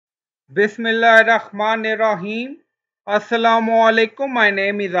Bismillahirrahmanirrahim. Assalamu alaikum. My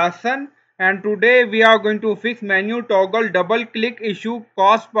name is Hassan and today we are going to fix menu toggle double click issue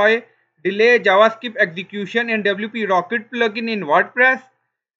caused by delay JavaScript execution in wprocket plugin in WordPress.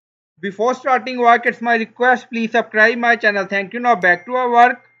 Before starting work, it's my request, please subscribe my channel. Thank you. Now back to our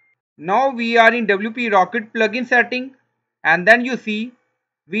work. Now we are in wprocket plugin setting and then you see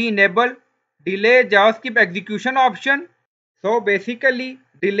we enable delay JavaScript execution option. So basically,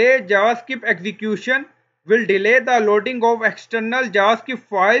 delay JavaScript execution will delay the loading of external JavaScript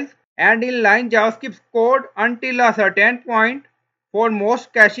files and inline JavaScript code until a certain point. For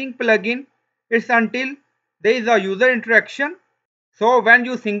most caching plugin, it's until there is a user interaction. So when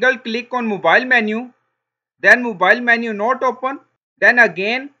you single click on mobile menu, then mobile menu not open, then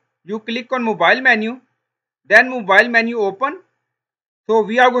again you click on mobile menu, then mobile menu open. So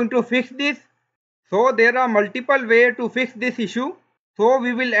we are going to fix this. So there are multiple ways to fix this issue. So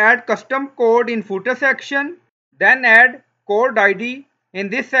we will add custom code in footer section, then add code ID in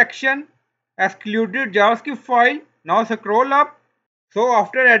this section, excluded JavaScript file. Now scroll up. So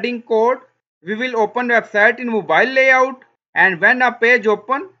after adding code, we will open website in mobile layout, and when a page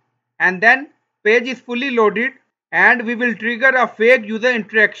open and then page is fully loaded, and we will trigger a fake user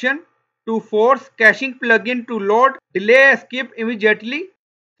interaction to force caching plugin to load delay skip immediately.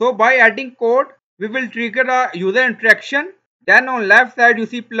 So by adding code, we will trigger a user interaction. Then on left side you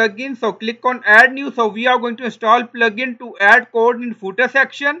see plugin, so click on add new. So we are going to install plugin to add code in footer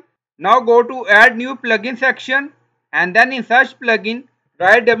section. Now go to add new plugin section and then in search plugin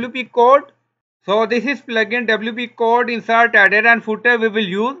write wp code. So this is plugin wp code, insert header and footer we will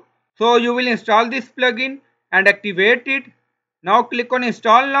use. So you will install this plugin and activate it. Now click on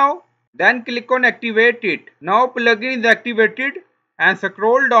install now, then click on activate it. Now plugin is activated and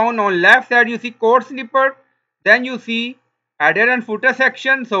scroll down. On left side you see code snippet, then you see header and footer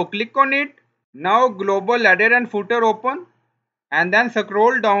section, so click on it. Now global header and footer open and then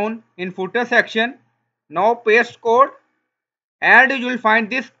scroll down in footer section. Now paste code and you will find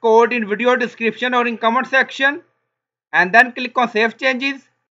this code in video description or in comment section, and then click on save changes.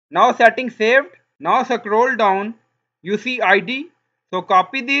 Now settings saved. Now scroll down, you see ID, so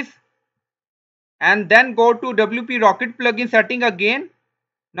copy this and then go to wprocket plugin setting again.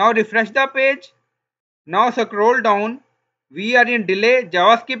 Now refresh the page. Now scroll down, we are in delay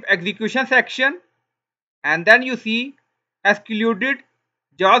JavaScript execution section and then you see excluded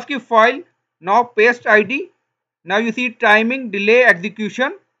JavaScript file. Now paste ID. Now you see timing delay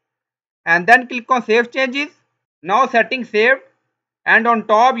execution and then click on save changes. Now settings saved and on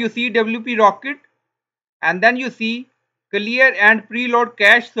top you see wprocket and then you see clear and preload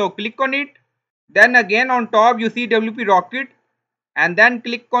cache, so click on it. Then again on top you see wprocket and then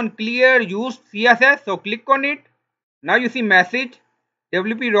click on clear used CSS, so click on it. Now you see message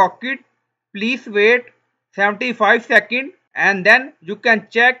wprocket please wait 75 seconds and then you can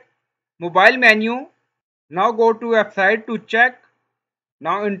check mobile menu. Now go to website to check.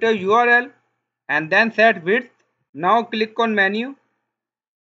 Now enter URL and then set width. Now click on menu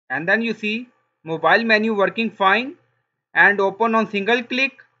and then you see mobile menu working fine and open on single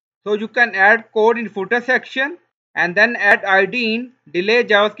click. So you can add code in footer section and then add ID in delay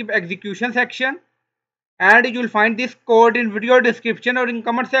JavaScript execution section, and you will find this code in video description or in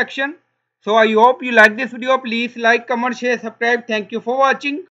comment section. So I hope you like this video. Please like, comment, share, subscribe. Thank you for watching.